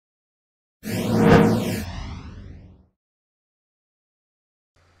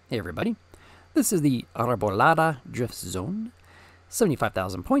Hey everybody, this is the Arbolada Drift Zone.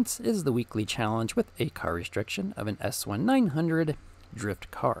 75,000 points is the weekly challenge with a car restriction of an S1900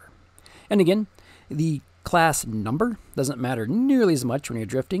 drift car. And again, the class number doesn't matter nearly as much when you're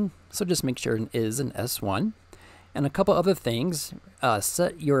drifting, so just make sure it is an S1. And a couple other things,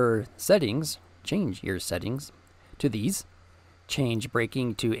 change your settings to these. Change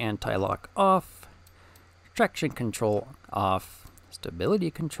braking to anti-lock off, traction control off, stability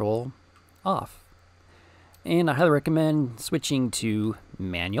control off. And I highly recommend switching to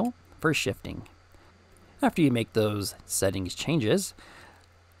manual for shifting. After you make those settings changes,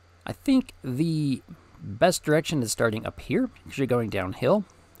 I think the best direction is starting up here because you're going downhill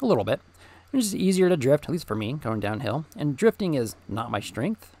a little bit. It's just easier to drift, at least for me, going downhill. And drifting is not my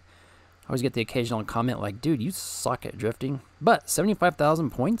strength. I always get the occasional comment like, dude, you suck at drifting. But 75,000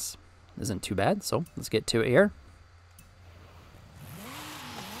 points isn't too bad, so let's get to it here.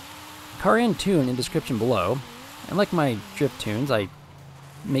 Car and tune in description below. And like my drift tunes, I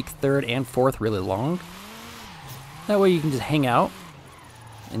make third and fourth really long. That way you can just hang out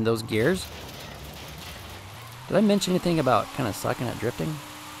in those gears. Did I mention anything about kind of sucking at drifting?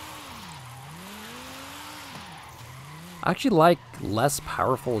 I actually like less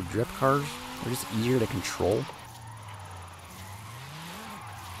powerful drift cars. They're just easier to control.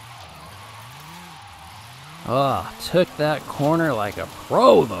 Ah, took that corner like a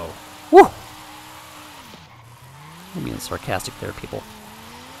pro though. Woo! I'm being sarcastic there, people.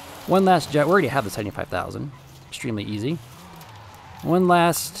 One last jet. We already have the 75,000. Extremely easy. One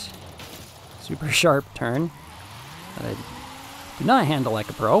last super sharp turn that I do not handle like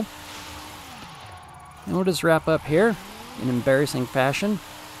a pro. And we'll just wrap up here in embarrassing fashion.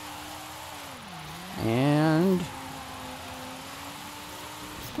 And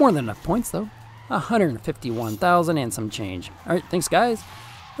more than enough points though. 151,000 and some change. Alright, thanks guys.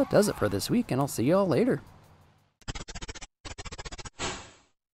 That does it for this week, and I'll see y'all later.